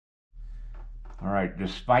All right,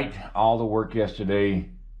 despite all the work yesterday,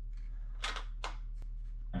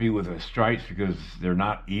 be with the stripes because they're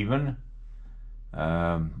not even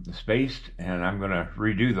spaced, and I'm going to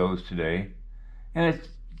redo those today. And it's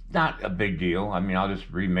not a big deal. I mean, I'll just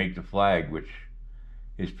remake the flag, which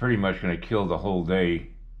is pretty much going to kill the whole day.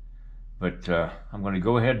 But I'm going to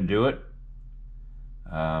go ahead and do it.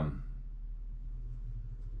 I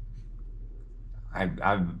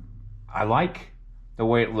like the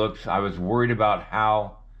way it looks. I was worried about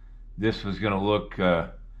how this was going to look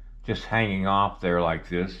just hanging off there like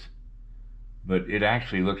this, but it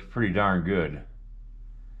actually looks pretty darn good,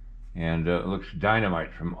 and it looks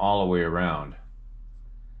dynamite from all the way around.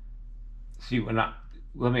 See,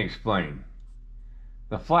 let me explain.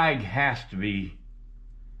 The flag has to be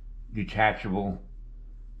detachable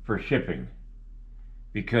for shipping,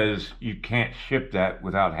 because you can't ship that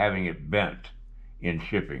without having it bent in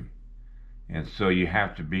shipping. And so you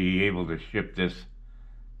have to be able to ship this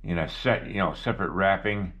in a separate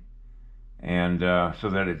wrapping, and so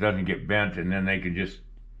that it doesn't get bent, and then they can just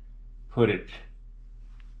put it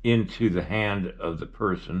into the hand of the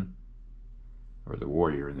person, or the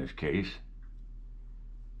warrior in this case.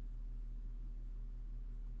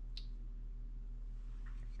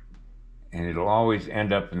 And it'll always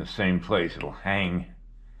end up in the same place. It'll hang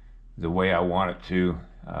the way I want it to.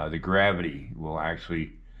 The gravity will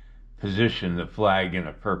actually position the flag in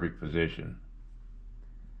a perfect position.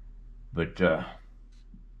 But that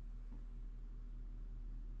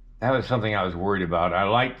was something I was worried about. I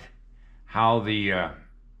liked how the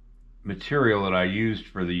material that I used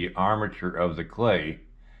for the armature of the clay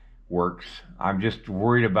works. I'm just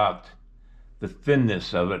worried about the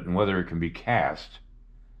thinness of it and whether it can be cast.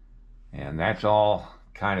 And that's all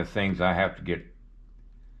kind of things I have to get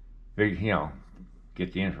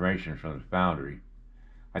the information from the foundry.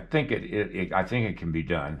 I think it can be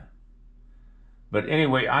done. But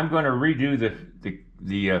anyway, I'm going to redo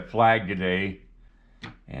the flag today,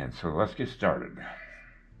 and so let's get started.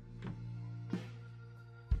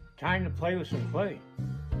 Time to play with some clay.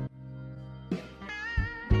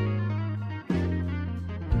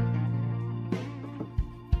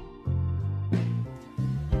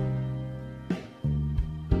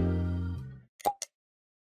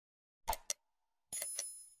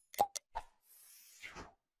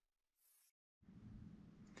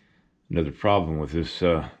 Another problem with this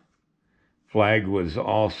flag was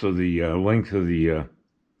also the length of the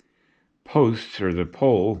posts, or the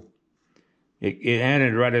pole. It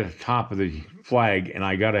ended right at the top of the flag, and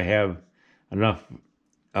I got to have enough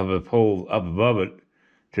of a pole up above it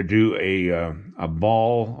to do a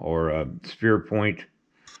ball or a spear point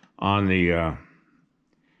on the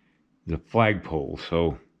flagpole.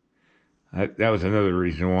 So that was another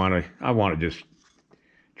reason why I want to just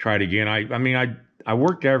try it again. I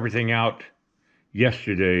worked everything out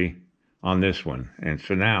yesterday on this one, and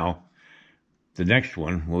so now the next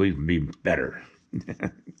one will even be better.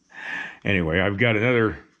 Anyway, I've got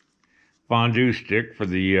another fondue stick for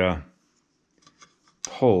the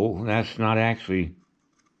pole. That's not actually,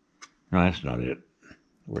 no, that's not it.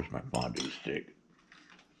 Where's my fondue stick?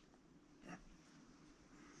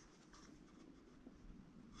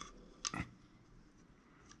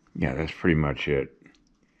 Yeah, that's pretty much it.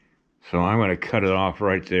 So I'm going to cut it off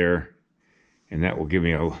right there, and that will give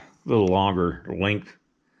me a little longer length,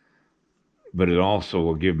 but it also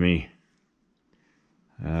will give me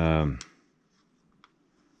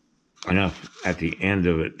enough at the end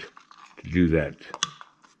of it to do that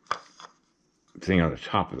thing on the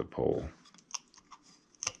top of the pole.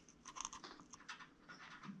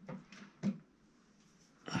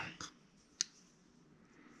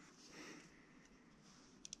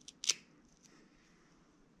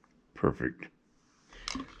 Perfect.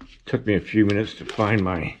 Took me a few minutes to find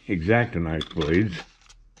my X-Acto knife blades.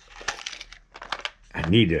 I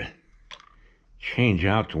need to change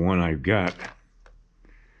out the one I've got.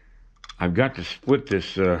 I've got to split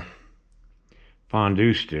this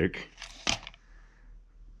fondue stick.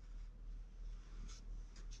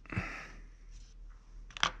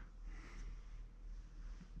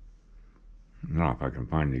 Now, if I can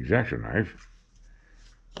find the X-Acto knife,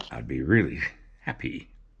 I'd be really happy.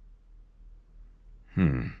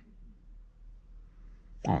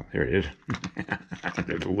 Oh, there it is.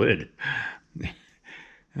 Under the lid.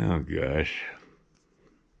 Oh, gosh.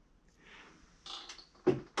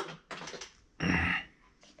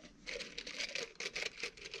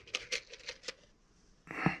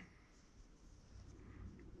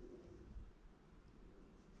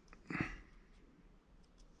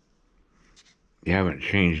 You haven't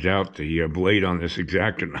changed out the blade on this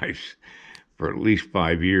X-Acto knife for at least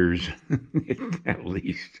 5 years, at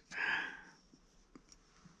least.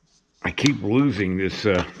 I keep losing this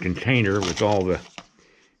container with all the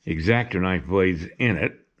X-Acto knife blades in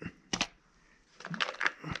it.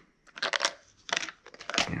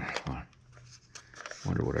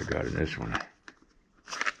 Wonder what I got in this one.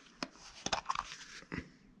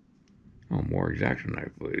 Oh, more X-Acto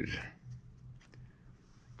knife blades.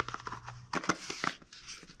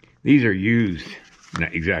 These are used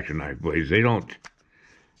X-Acto knife blades. They don't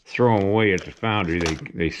throw them away at the foundry.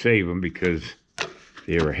 They save them because if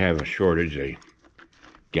they ever have a shortage, they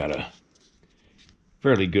got a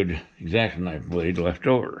fairly good X-Acto knife blade left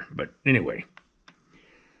over. But anyway,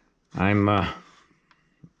 I'm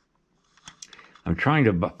trying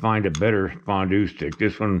to find a better fondue stick.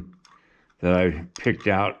 This one that I picked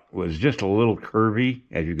out was just a little curvy,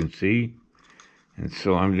 as you can see. And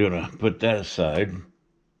so I'm going to put that aside.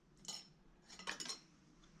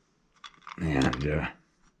 And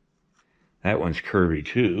that one's curvy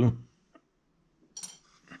too.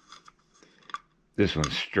 This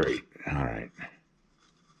one's straight. All right.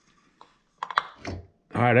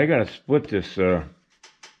 All right, I got to split this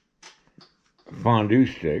fondue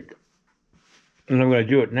stick. And I'm going to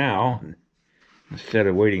do it now instead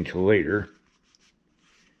of waiting till later.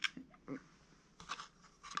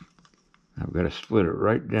 I've got to split it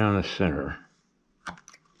right down the center.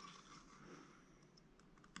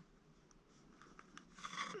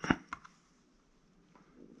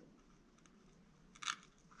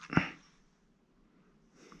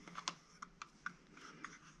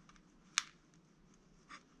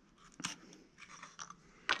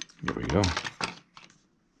 There we go.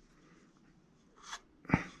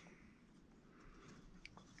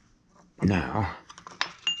 Now,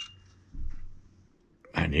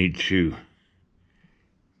 I need to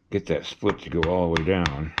get that split to go all the way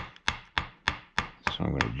down. So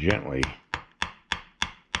I'm going to gently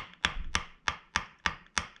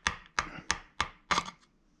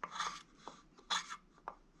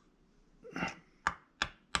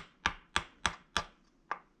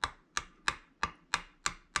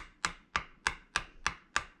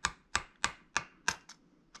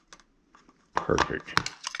perfect.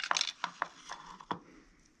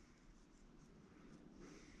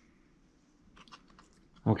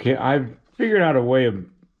 Okay, I've figured out a way of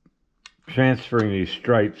transferring these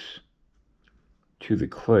stripes to the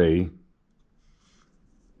clay.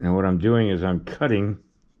 And what I'm doing is I'm cutting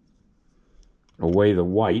away the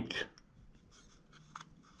white.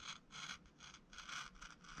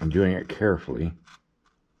 I'm doing it carefully,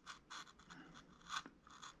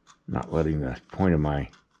 not letting the point of my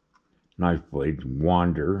knife blade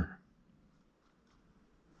wander.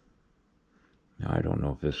 Now, I don't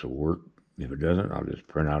know if this will work. If it doesn't, I'll just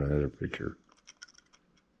print out another picture.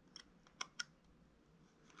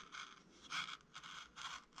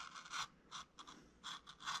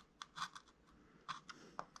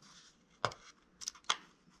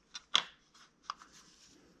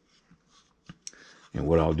 And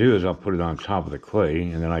what I'll do is I'll put it on top of the clay,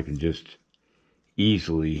 and then I can just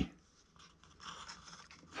easily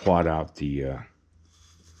plot out the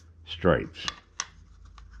stripes.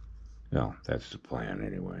 Well, that's the plan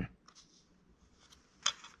anyway.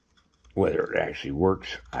 Whether it actually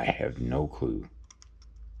works, I have no clue.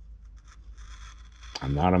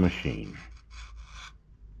 I'm not a machine.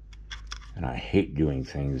 And I hate doing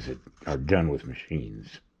things that are done with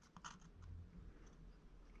machines.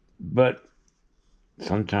 But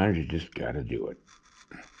sometimes you just gotta do it.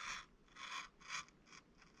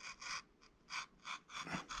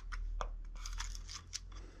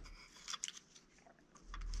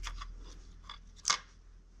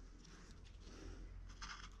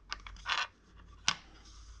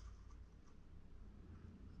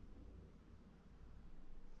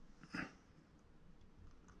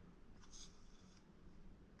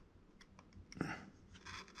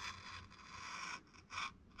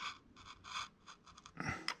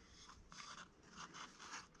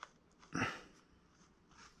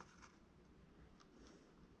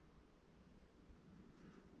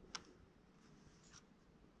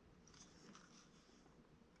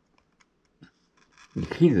 The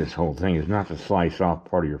key to this whole thing is not to slice off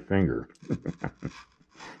part of your finger.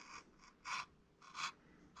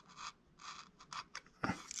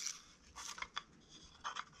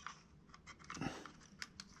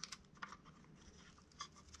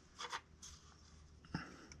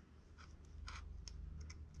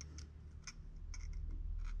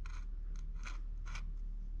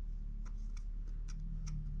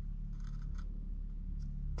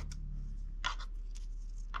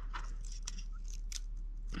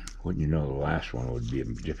 Wouldn't you know, the last one would be a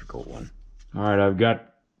difficult one. All right, I've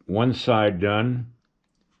got one side done,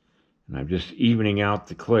 And I'm just evening out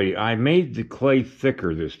the clay. I made the clay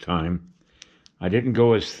thicker this time. I didn't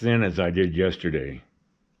go as thin as I did yesterday.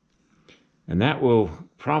 And that will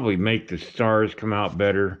probably make the stars come out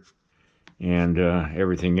better and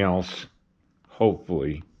everything else,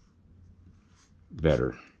 hopefully,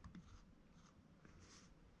 better.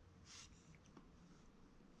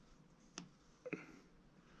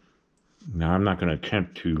 Now, I'm not going to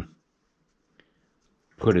attempt to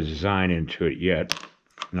put a design into it yet,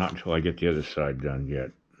 not until I get the other side done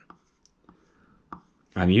yet.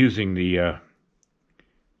 I'm using the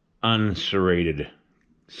unserrated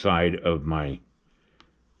side of my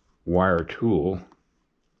wire tool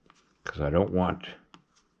because I don't want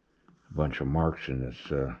a bunch of marks in this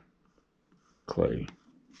clay.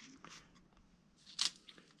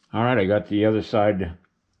 All right, I got the other side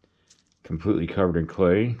completely covered in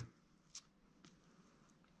clay.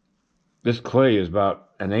 This clay is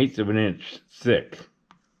about 1/8 of an inch thick,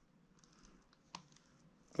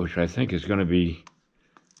 which I think is going to be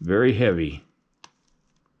very heavy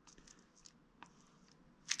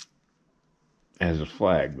as a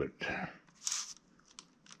flag, but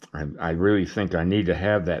I really think I need to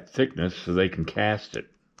have that thickness so they can cast it.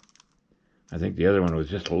 I think the other one was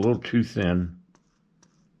just a little too thin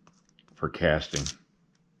for casting.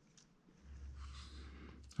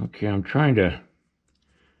 Okay, I'm trying to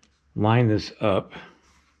line this up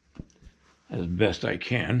as best I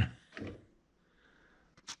can.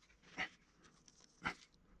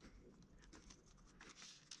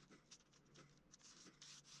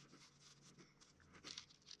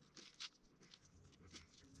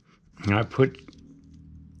 And I put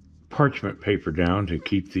parchment paper down to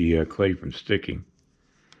keep the clay from sticking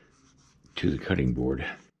to the cutting board.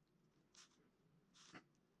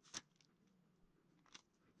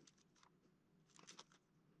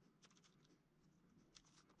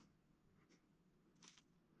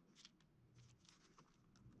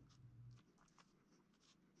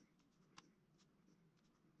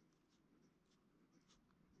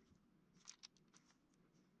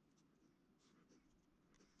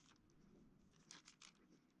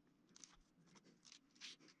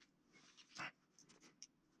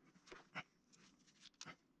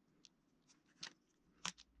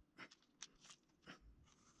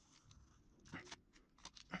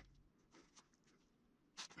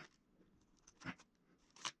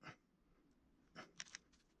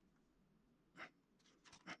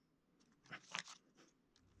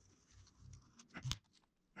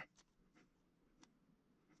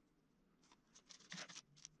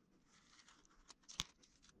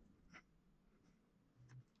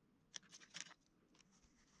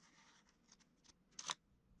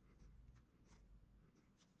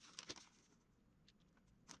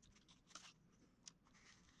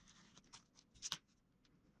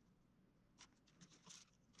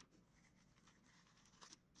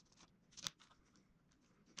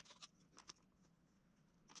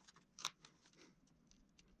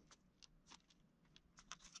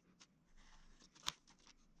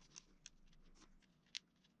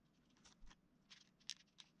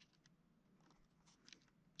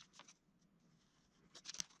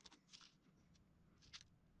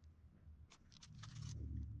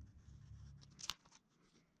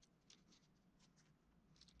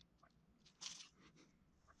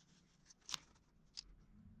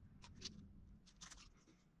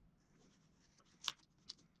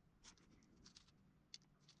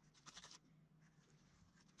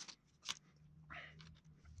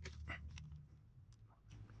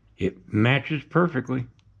 It matches perfectly.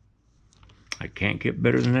 I can't get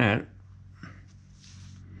better than that.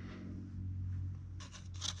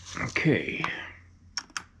 Okay.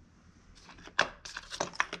 I'm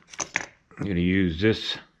going to use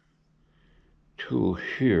this tool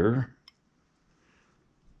here.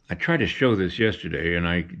 I tried to show this yesterday and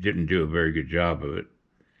I didn't do a very good job of it.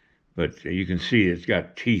 But you can see it's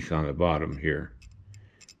got teeth on the bottom here.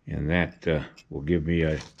 And that will give me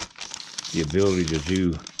the ability to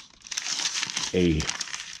do a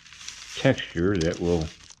texture that will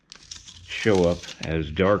show up as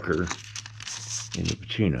darker in the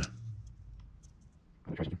patina.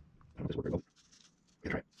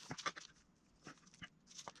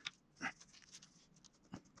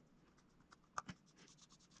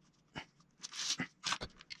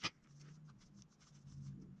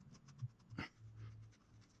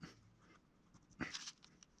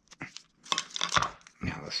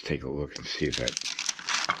 Now let's take a look and see if that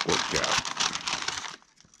worked out.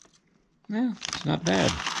 Yeah, it's not bad.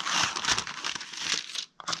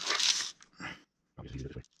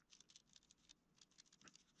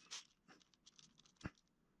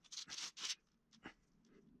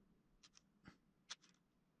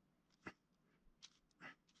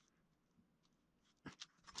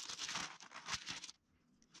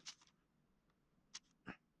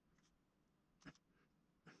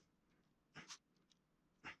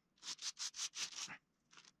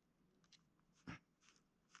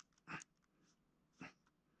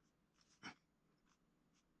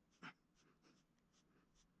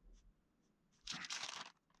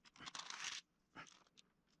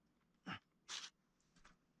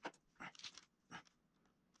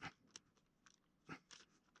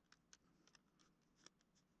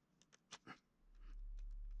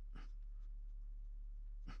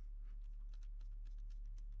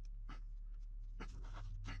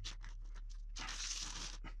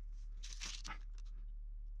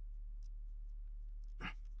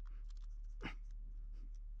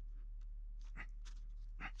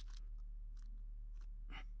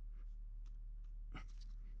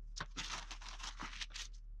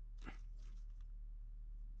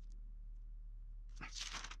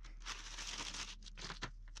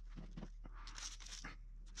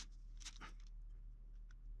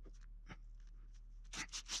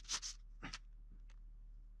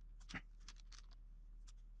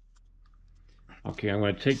 Okay, I'm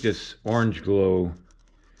going to take this Orange Glow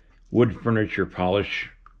wood furniture polish,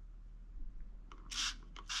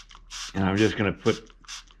 and I'm just going to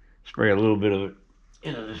spray a little bit of it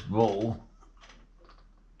into this bowl,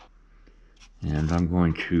 and I'm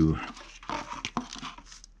going to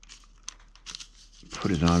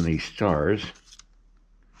put it on these stars.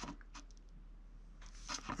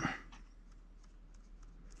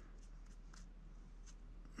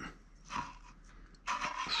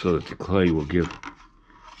 So that the clay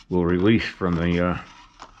will release from the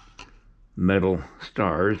metal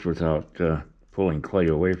stars without pulling clay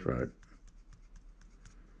away from it.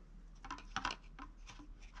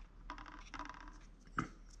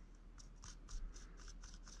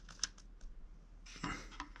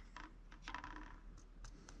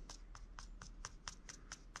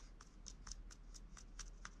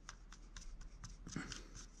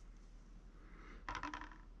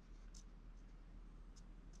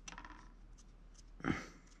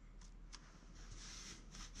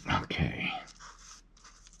 Okay.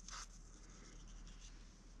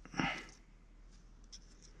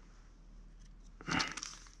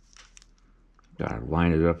 Gotta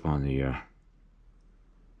line it up on the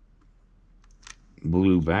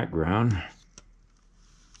blue background.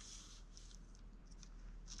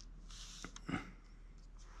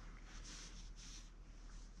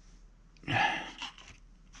 Get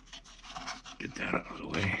that out of the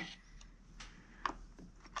way.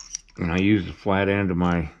 And I use the flat end of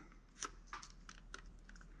my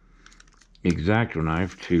X-Acto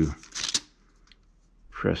knife to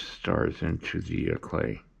press stars into the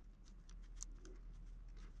clay.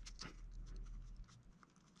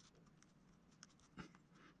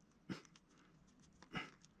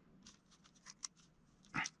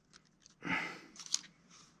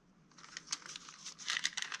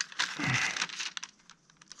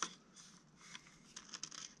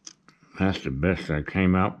 That's the best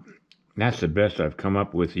That's the best I've come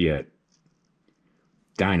up with yet.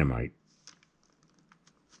 Dynamite.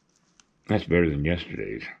 That's better than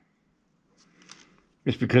yesterday's.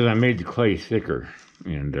 It's because I made the clay thicker,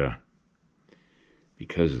 and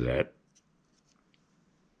because of that,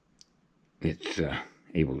 it's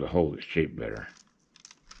able to hold its shape better.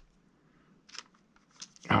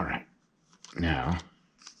 All right, now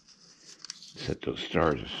set those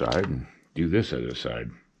stars aside and do this other side.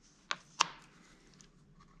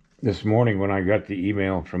 This morning when I got the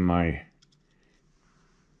email from my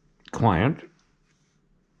client,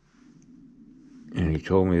 and he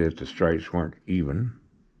told me that the stripes weren't even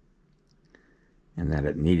and that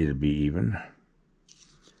it needed to be even,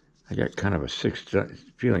 I got kind of a sick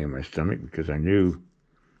feeling in my stomach because I knew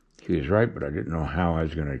he was right, but I didn't know how I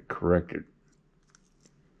was going to correct it.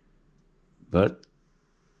 But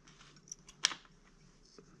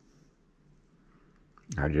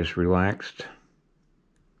I just relaxed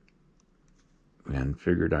and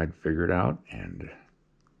figured I'd figure it out and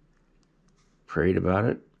prayed about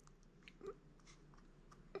it,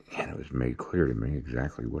 and it was made clear to me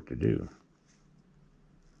exactly what to do.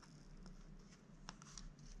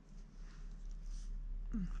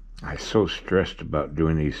 I was so stressed about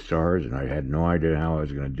doing these stars, and I had no idea how I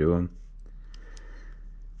was going to do them.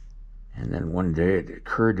 And then one day it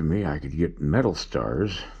occurred to me I could get metal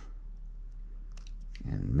stars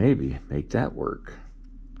and maybe make that work.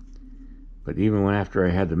 But even after I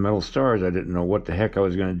had the metal stars, I didn't know what the heck I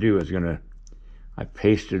was going to do. I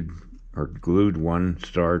pasted or glued one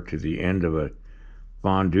star to the end of a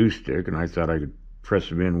fondue stick, and I thought I could press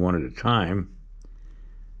them in one at a time.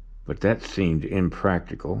 But that seemed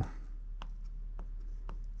impractical.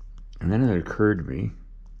 And then it occurred to me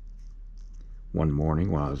one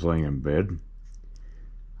morning while I was laying in bed,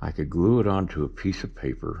 I could glue it onto a piece of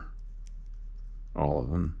paper, all of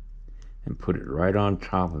them, and put it right on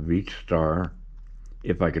top of each star,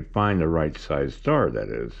 if I could find the right size star, that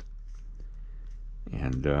is.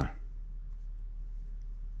 And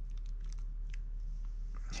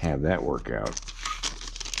have that work out.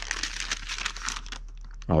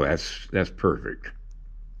 Oh, that's perfect.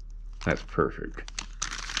 That's perfect.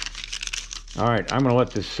 All right, I'm going to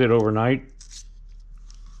let this sit overnight.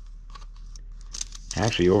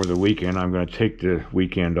 Actually, over the weekend, I'm going to take the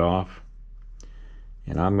weekend off,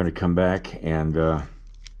 and I'm going to come back and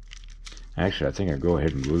actually, I think I'll go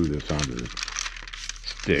ahead and glue this onto the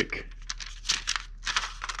stick.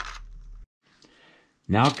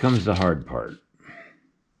 Now comes the hard part.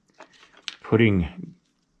 Putting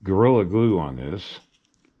Gorilla Glue on this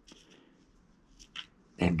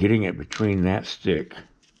and getting it between that stick,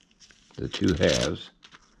 the two halves,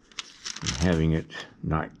 and having it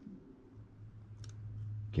not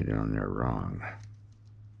get it on there wrong.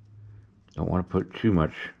 Don't want to put too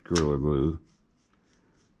much Gorilla Glue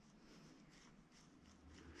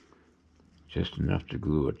Just enough to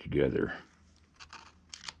glue it together.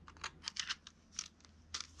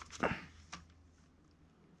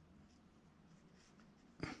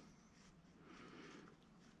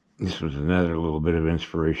 This was another little bit of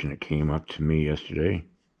inspiration that came up to me yesterday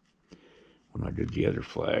when I did the other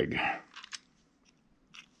flag.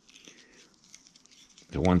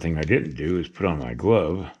 The one thing I didn't do is put on my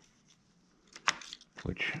glove,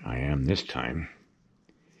 which I am this time.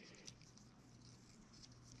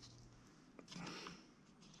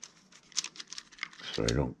 So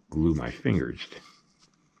I don't glue my fingers.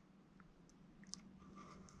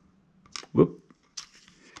 Whoop.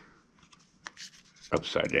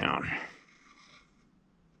 Upside down.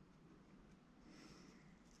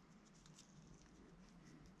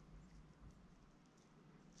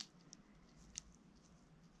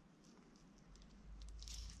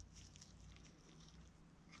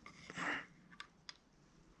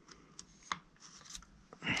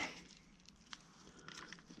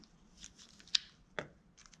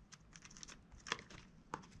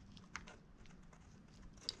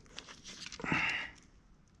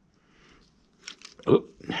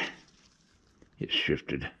 Oop. It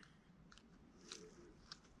shifted.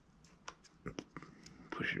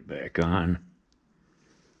 Push it back on.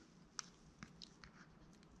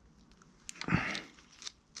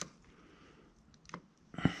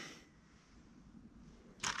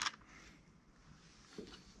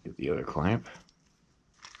 Get the other clamp.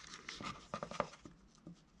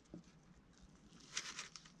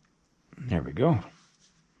 There we go.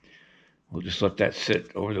 We'll just let that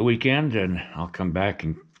sit over the weekend, and I'll come back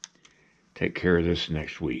and take care of this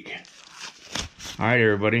next week. All right,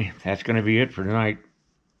 everybody, that's going to be it for tonight.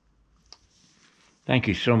 Thank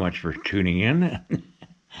you so much for tuning in,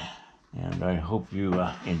 and I hope you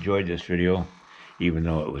enjoyed this video, even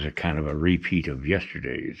though it was a kind of a repeat of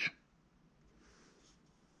yesterday's.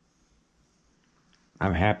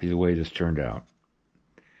 I'm happy the way this turned out.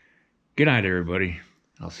 Good night, everybody.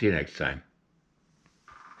 I'll see you next time.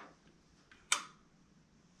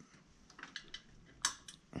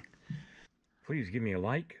 Please give me a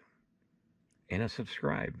like and a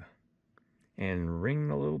subscribe and ring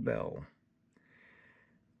the little bell.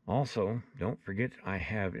 Also, don't forget I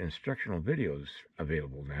have instructional videos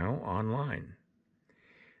available now online.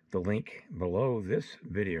 The link below this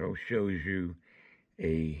video shows you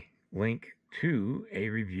a link to a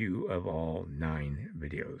review of all 9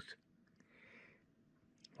 videos.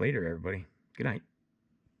 Later, everybody. Good night.